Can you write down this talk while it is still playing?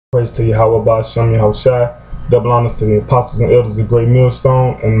Praise to Yahweh Ba'Shem Yahushai. Double honors to the apostles and elders of Great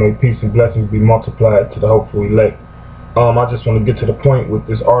Millstone, and may peace and blessings be multiplied to the hopeful elect. I just want to get to the point with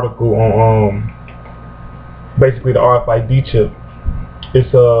this article on basically the RFID chip. It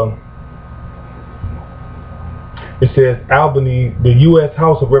says Albany, the U.S.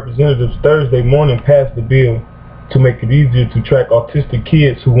 House of Representatives Thursday morning passed the bill to make it easier to track autistic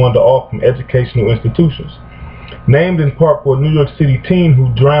kids who wander off from educational institutions. Named in part for a New York City teen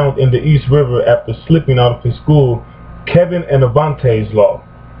who drowned in the East River after slipping out of his school, Kevin and Avante's law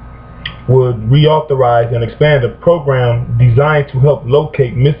would reauthorize and expand a program designed to help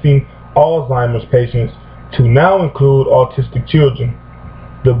locate missing Alzheimer's patients to now include autistic children.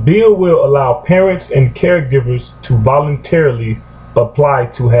 The bill will allow parents and caregivers to voluntarily apply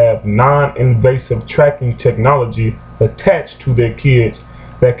to have non-invasive tracking technology attached to their kids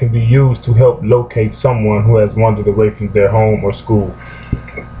that can be used to help locate someone who has wandered away from their home or school.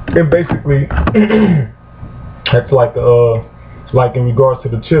 And basically, that's like in regards to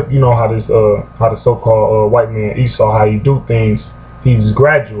the chip. You know how the so-called white man Esau, how he do things. He's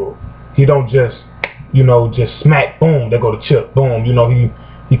gradual. He don't just smack, boom, there go the chip, boom. He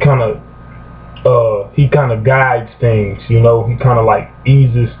kind of guides things. He kind of like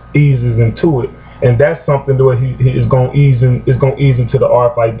eases into it. And that's something that he is going to ease into the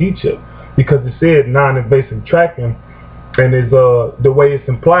RFID chip, because it said non-invasive tracking, and is the way it's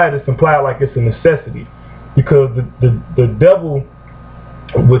implied like it's a necessity, because the devil,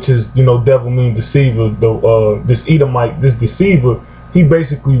 which is devil means deceiver, this Edomite, this deceiver, he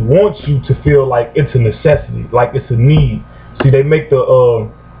basically wants you to feel like it's a necessity, like it's a need. See, they make the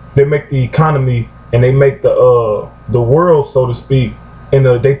economy, and they make the world, so to speak. And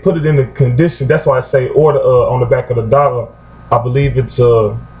they put it in the condition. That's why I say order on the back of the dollar. I believe it's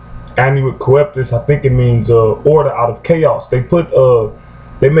Annuit Coeptis. I think it means order out of chaos. They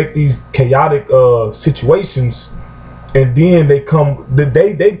make these chaotic situations, and then they cause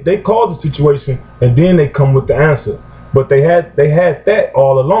the situation, and then they come with the answer. But they had that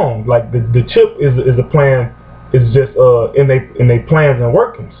all along. Like the chip is a plan. It's just in they plans and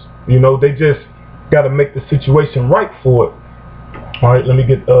workings. They just got to make the situation right for it. Alright, let me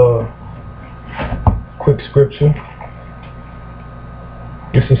get quick scripture.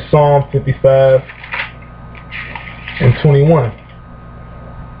 This is Psalm 55 and 21.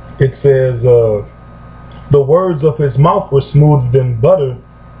 It says, the words of his mouth were smoother than butter,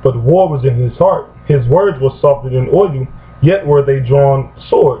 but war was in his heart. His words were softer than oil, yet were they drawn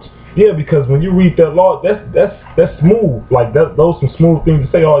swords. Yeah, because when you read that law, that's smooth. Like those some smooth things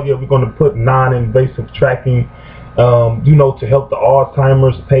to say. Oh yeah, we're going to put non-invasive tracking, to help the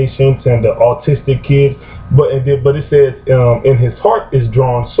Alzheimer's patients and the autistic kids. But it says in his heart is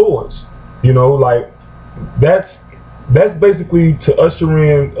drawn swords. Like that's basically to usher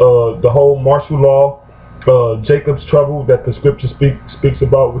in the whole martial law, Jacob's trouble that the scripture speaks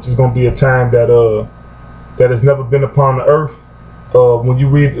about, which is going to be a time that has never been upon the earth. When you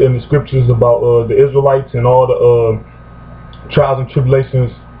read in the scriptures about the Israelites and all the trials and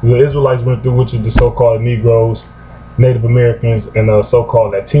tribulations the Israelites went through, which is the so-called Negroes, Native Americans, and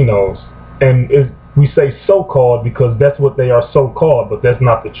so-called Latinos. And we say so-called because that's what they are so-called, but that's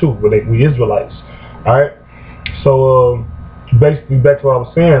not the truth. We Israelites. Alright? So basically back to what I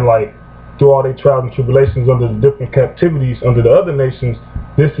was saying, like through all their trials and tribulations under the different captivities under the other nations,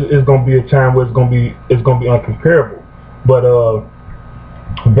 this is going to be a time where it's going to be uncomparable. But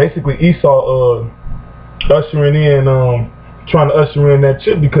basically Esau ushering in, trying to usher in that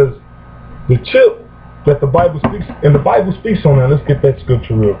chip, because the chip that the Bible speaks, and the Bible speaks on that. Let's get that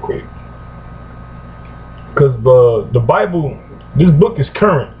scripture real quick, because the Bible, this book is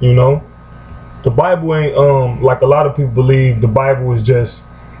current. The Bible ain't like a lot of people believe. The Bible is just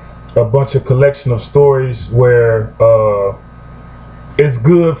a bunch of collection of stories where it's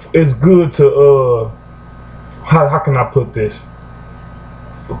good to how can I put this?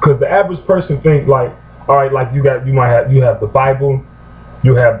 Because the average person thinks like, all right, like you have the Bible,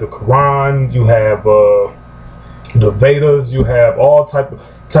 you have the Quran, you have the Vedas, you have all type of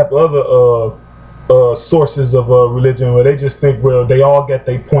other sources of religion, where they just think, well, they all get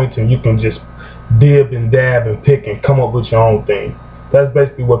their points and you can just dib and dab and pick and come up with your own thing. That's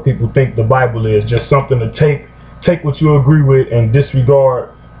basically what people think the Bible is, just something to take what you agree with and disregard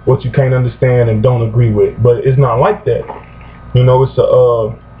what you can't understand and don't agree with. But it's not like that.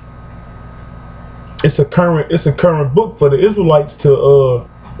 It's a current book for the Israelites to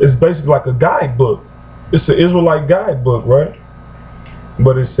it's basically like a guidebook. It's an Israelite guidebook, right?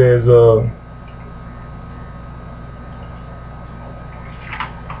 But it says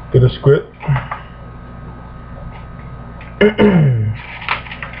get a script.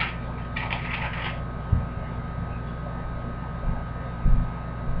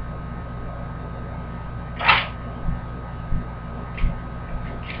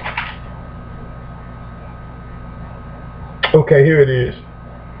 Okay, here it is.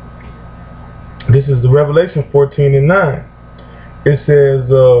 This is the Revelation 14:9. It says,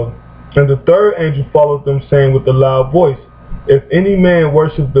 and the third angel followed them, saying with a loud voice, if any man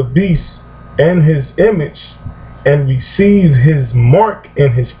worship the beast and his image, and receive his mark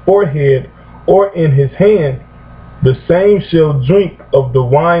in his forehead or in his hand, the same shall drink of the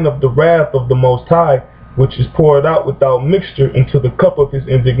wine of the wrath of the Most High, which is poured out without mixture into the cup of his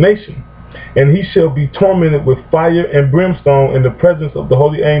indignation. And he shall be tormented with fire and brimstone in the presence of the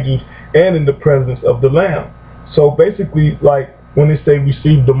holy angels and in the presence of the Lamb. So basically, like when they say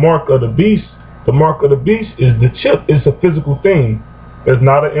receive the mark of the beast is the chip. It's a physical thing. It's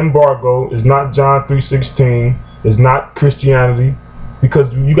not an embargo. It's not John 3:16. It's not Christianity, because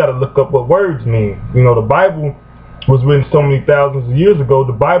you got to look up what words mean. You know, the Bible was written so many thousands of years ago.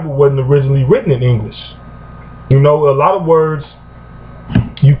 The Bible wasn't originally written in English. You know, a lot of words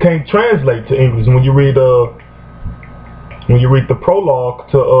you can't translate to English. When you read the prologue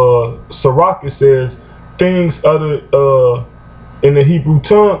to Sirach, it says things other in the Hebrew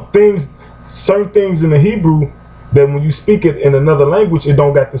tongue, certain things in the Hebrew that when you speak it in another language, it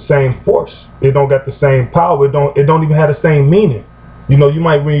don't got the same force. It don't got the same power. It don't even have the same meaning. You know, you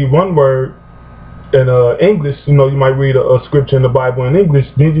might read one word in English. You know, you might read a scripture in the Bible in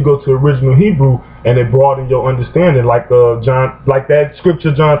English. Then you go to original Hebrew, and it broadens your understanding. Like like that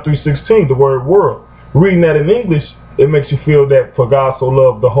scripture John 3:16, the word world. Reading that in English, it makes you feel that for God so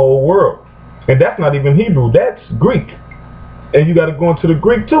loved the whole world, and that's not even Hebrew. That's Greek. And you got to go into the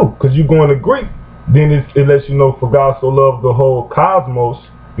Greek too, because you go into Greek, then it lets you know for God so loved the whole cosmos.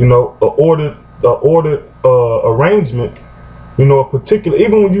 You know, the ordered arrangement. You know, a particular,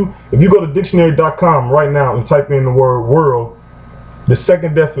 even when if you go to dictionary.com right now and type in the word world, the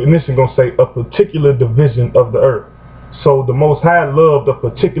second definition gonna say a particular division of the earth. So the Most High loved a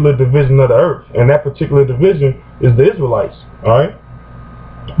particular division of the earth, and that particular division is the Israelites. All right,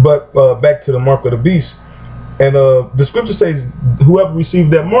 but back to the mark of the beast, and the scripture says whoever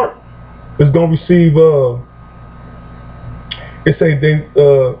received that mark is gonna receive. It says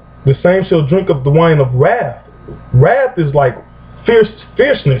the same shall drink of the wine of wrath. Wrath is like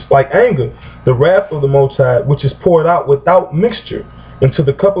fierceness, like anger. The wrath of the Most High, which is poured out without mixture into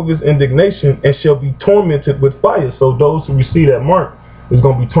the cup of his indignation, and shall be tormented with fire. So those who receive that mark is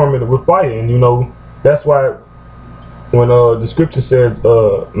going to be tormented with fire. And you know, that's why when the scripture says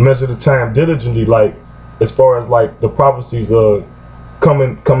measure the time diligently, like as far as like the prophecies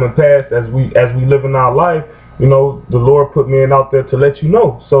coming past as we live in our life, you know, the Lord put men out there to let you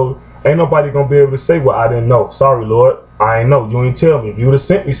know. So ain't nobody gonna be able to say, well, I didn't know. Sorry, Lord, I ain't know. You ain't tell me. If you would have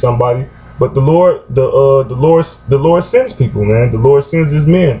sent me somebody. But the Lord sends people, man. The Lord sends his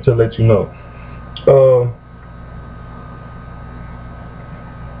men to let you know.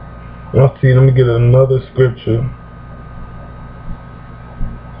 Let's see, let me get another scripture.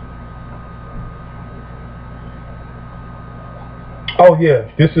 Oh yeah,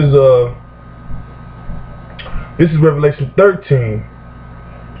 this is Revelation 13.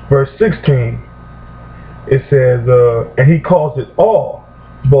 Verse 16, it says, and he calls it all,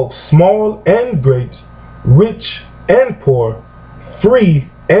 both small and great, rich and poor, free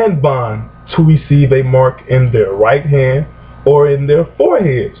and bond, to receive a mark in their right hand or in their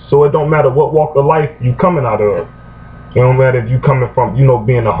foreheads. So it don't matter what walk of life you coming out of. It don't matter if you coming from, you know,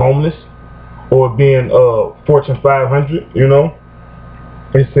 being a homeless or being Fortune 500, you know.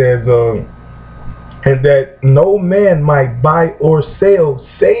 It says, and that no man might buy or sell,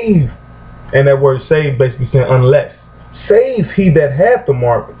 save, and that word save basically saying unless, save he that hath the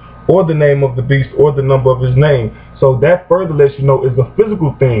mark, or the name of the beast, or the number of his name. So that further lets you know it's a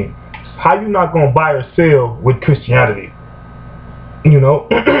physical thing. How you not going to buy or sell with Christianity? You know,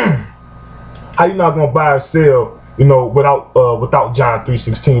 how you not going to buy or sell, you know, without John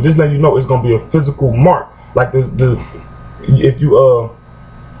 3:16? This letting you know it's going to be a physical mark. Like if you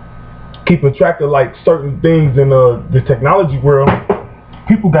keeping track of like certain things in the technology world,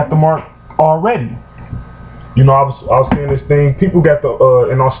 people got the mark already. You know, I was seeing this thing. People got the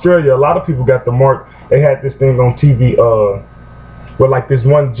in Australia. A lot of people got the mark. They had this thing on TV. Where like there's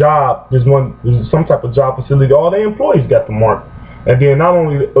some type of job facility. All their employees got the mark, and then not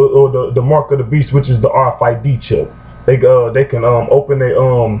only the mark of the beast, which is the RFID chip. They can open their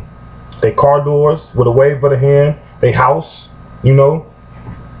car doors with a wave of the hand. Their house, you know.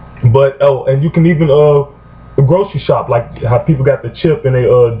 But and you can even the grocery shop, like how people got the chip in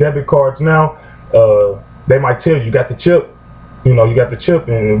their debit cards now. They might tell you got the chip, you know, you got the chip,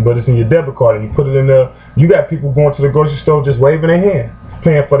 but it's in your debit card, and you put it in there. You got people going to the grocery store just waving their hand,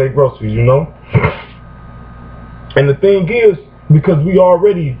 paying for their groceries, you know. And the thing is, because we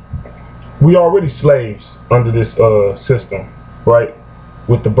already slaves, system, right?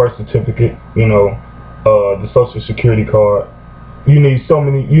 With the birth certificate, you know, the social security card. You need so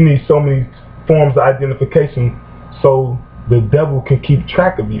many forms of identification so the devil can keep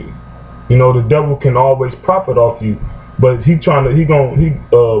track of you. You know, the devil can always profit off you. But with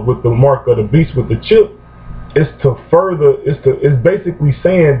the mark of the beast, with the chip, it's basically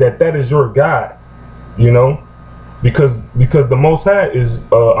saying that is your God, you know, because the Most High is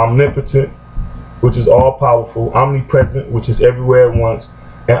omnipotent, which is all powerful, omnipresent, which is everywhere at once,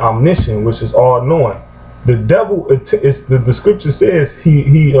 and omniscient, which is all knowing. The devil, the scripture says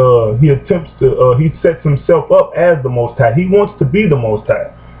he attempts to he sets himself up as the Most High. He wants to be the Most High,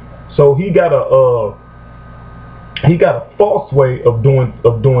 so he got a false way of doing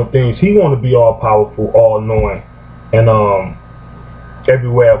things. He want to be all powerful, all knowing, and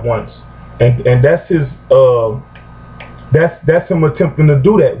everywhere at once. And that's his that's him attempting to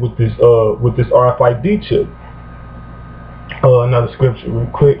do that with this RFID chip. Another scripture real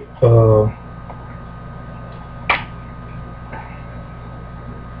quick.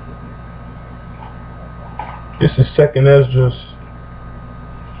 This is 2nd Esdras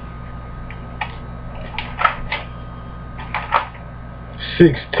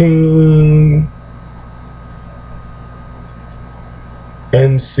 16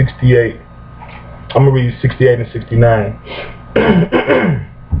 and 68. I'm gonna read 68 and 69.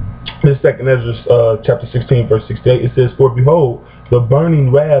 This 2nd Esdras chapter 16 verse 68. It says, "For behold, the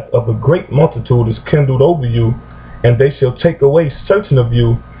burning wrath of a great multitude is kindled over you, and they shall take away certain of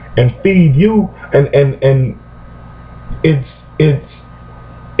you and feed you." And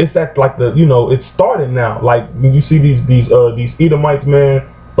it's at like the, you know, it's starting now. Like when you see these Edomites, man,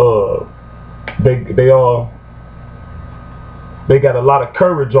 they got a lot of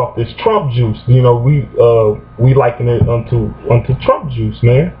courage off this Trump juice. You know, we liken it unto Trump juice,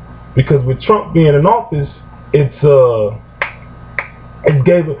 man, because with Trump being in office, it's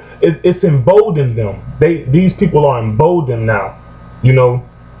emboldened them. These people are emboldened now. You know,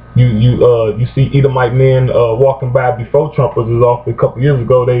 you see Edomite men walking by before Trump was off a couple years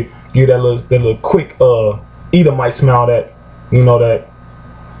ago. They give that little quick Edomite smile, that, you know, that,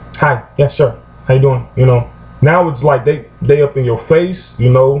 "Hi, yes sir, how you doing?" You know. Now it's like they up in your face,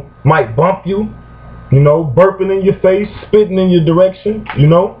 you know, might bump you, you know, burping in your face, spitting in your direction, you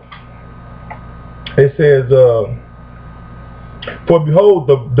know. It says, "For behold,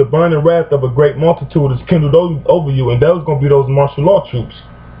 the burning wrath of a great multitude is kindled over you," and those going to be those martial law troops.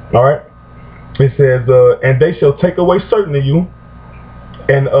 All right. It says, "And they shall take away certain of you,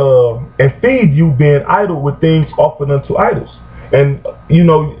 and feed you, being idle with things offered unto idols." And you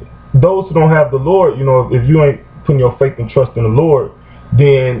know, those who don't have the Lord, you know, if you ain't putting your faith and trust in the Lord,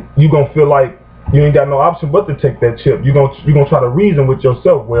 then you gonna feel like you ain't got no option but to take that chip. You gonna try to reason with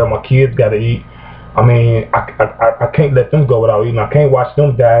yourself. Well, my kids gotta eat. I mean, I can't let them go without eating. I can't watch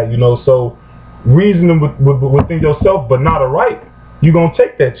them die. You know, so reasoning within yourself, but not right, you gonna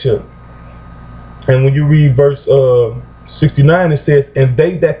take that chip. And when you read verse 69, it says, "And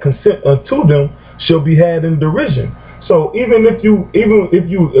they that consent unto them shall be had in derision." So even if you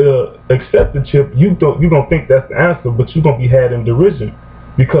accept the chip, you gonna think that's the answer, but you're gonna be had in derision,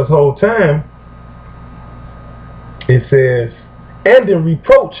 because whole time it says, "And in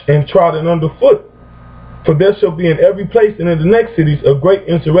reproach and trodden underfoot, for there shall be in every place and in the next cities a great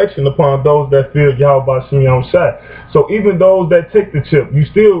insurrection upon those that fear Yahweh Bashim Yahushai." So even those that take the chip, you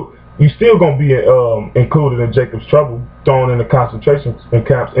still gonna be included in Jacob's trouble, thrown in the concentration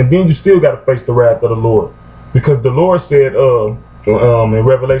camps, and then you still got to face the wrath of the Lord. Because the Lord said in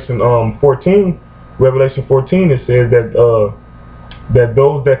Revelation 14, it says that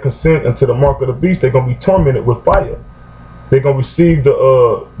those that consent unto the mark of the beast, they're gonna be tormented with fire. They're gonna receive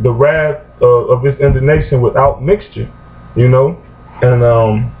the wrath of his indignation without mixture, you know. And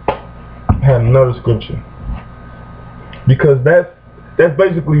I had another scripture, because that's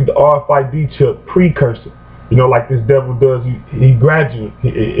basically the RFID chip precursor. You know, like this devil does. He gradual.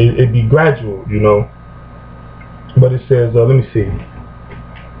 It be gradual, you know. But it says, let me see,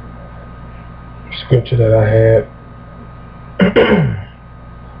 scripture that I had.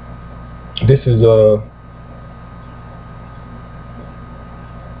 This is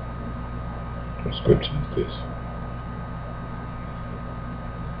what scripture is this?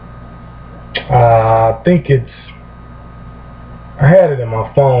 I think it's, I had it in my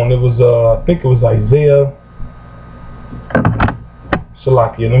phone. It was I think it was Isaiah.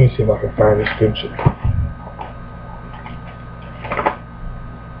 Salachya. Let me see if I can find the scripture.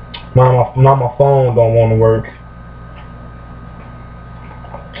 Now my phone don't want to work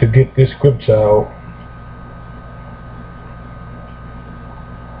to get this scripture out.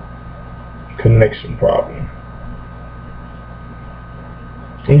 connection problem.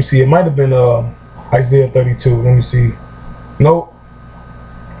 Let me see, it might have been Isaiah 32. Let me see. Nope.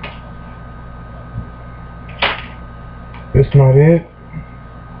 That's not it.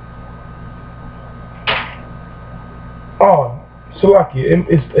 Oh, Salachya,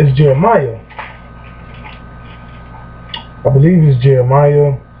 it's Jeremiah. I believe it's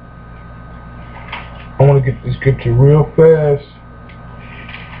Jeremiah. I want to get the scripture real fast.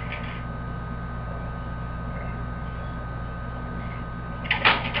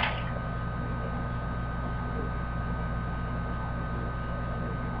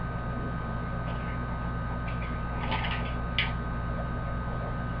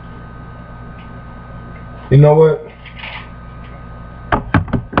 You know what?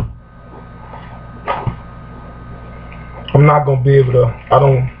 I'm not going to be able to, I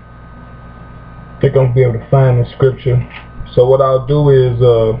don't think I'm going to be able to find the scripture. So what I'll do is,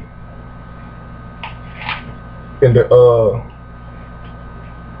 in the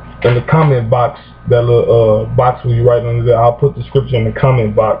comment box, that little box where you write under there, I'll put the scripture in the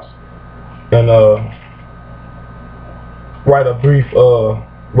comment box and write a brief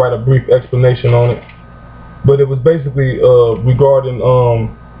explanation on it. But it was basically regarding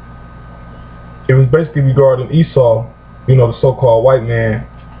Esau, you know, the so-called white man,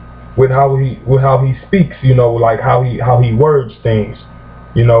 with how he speaks, you know, like how he words things,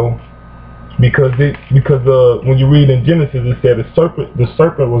 you know, because when you read in Genesis, it said the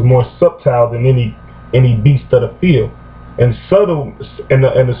serpent was more subtle than any beast of the field, and subtle. In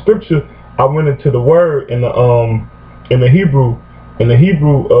the scripture, I went into the word in the Hebrew. In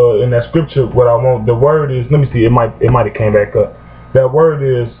that scripture, what I want, the word is, let me see, it might have came back up. That word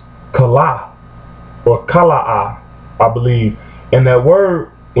is kala, or kala'a, I believe. And that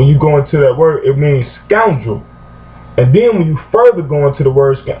word, when you go into that word, it means scoundrel. And then when you further go into the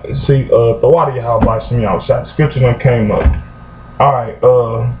word, see, the water you have by me outside. The scripture one came up. All right,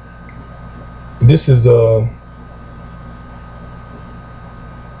 this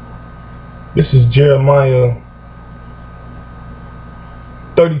is Jeremiah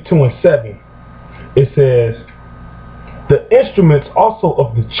 32:7. It says, the instruments also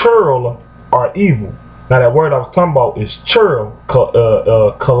of the churl are evil. Now that word I was talking about is churl,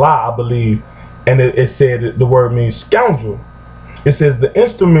 kala, I believe, and it said the word means scoundrel. It says the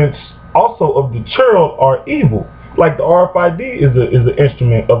instruments also of the churl are evil. Like the RFID is an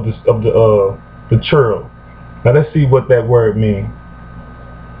instrument of the churl. Now let's see what that word means.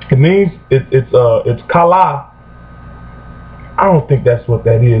 It means it's kala. I don't think that's what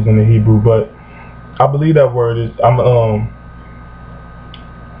that is in the Hebrew, but I believe that word is,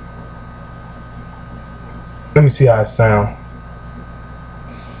 let me see how it sounds.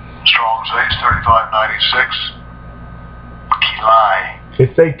 Strong's H 3596. Kilai.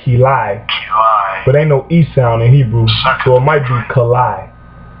 It say kilai. Kilai. But ain't no E sound in Hebrew, so it might be kalai.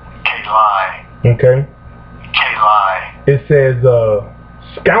 Kilai. Okay? Kilai. It says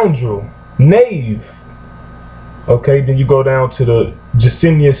scoundrel, knave. Okay, then you go down to the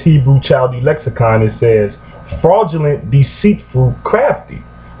Jacinius Hebrew Chaldee Lexicon. It says fraudulent, deceitful, crafty.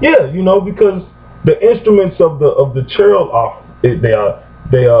 Yeah, you know, because the instruments of the churl are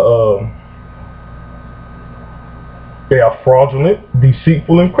fraudulent,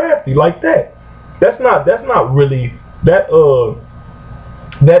 deceitful, and crafty, like that. That's not really that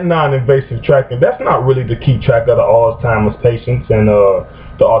non-invasive tracking. That's not really to keep track of the Alzheimer's patients and the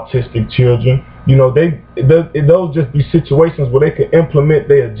autistic children. You know, those just be situations where they can implement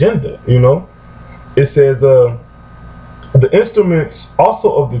their agenda. You know, it says the instruments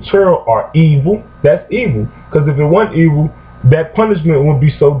also of the churl are evil. That's evil, because if it wasn't evil, that punishment would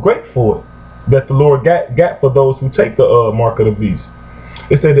be so great for it that the Lord got for those who take the mark of the beast.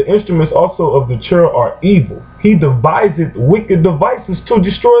 It said the instruments also of the churl are evil. He deviseth wicked devices to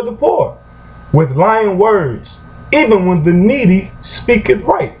destroy the poor with lying words, even when the needy speaketh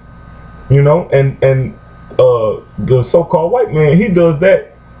right. You know, and the so-called white man, he does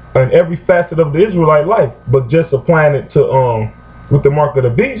that in every facet of the Israelite life, but just applying it to with the mark of the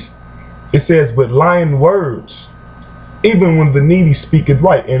beast. It says with lying words, even when the needy speaketh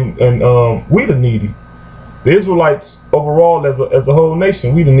right, and we the needy, the Israelites overall as a whole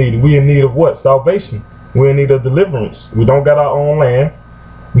nation, we the needy. We in need of what? Salvation. We're in need of deliverance. We don't got our own land.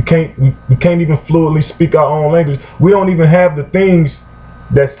 We can't even fluently speak our own language. We don't even have the things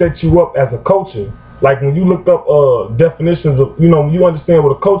that set you up as a culture. Like when you look up definitions of, you know, when you understand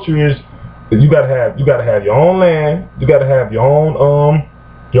what a culture is, you gotta have your own land, you gotta have your own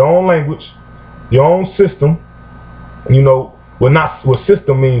language, your own system. You know, what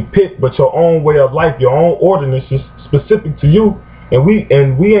system means pit, but your own way of life, your own ordinances specific to you, and we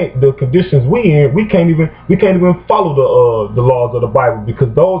ain't the conditions we in. We can't even follow the laws of the Bible,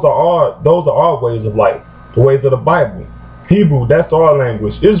 because those are our ways of life, the ways of the Bible. Hebrew, that's our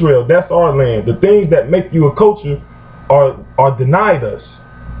language. Israel, that's our land. The things that make you a culture are denied us,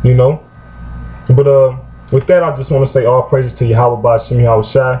 you know. But with that, I just want to say all praises to Yahweh Ba'Shem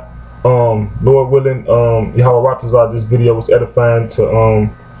Yahweh Shai. Lord willing, Yahweh Ratazah, this video was edifying to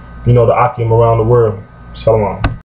you know, the Akim around the world. Shalom.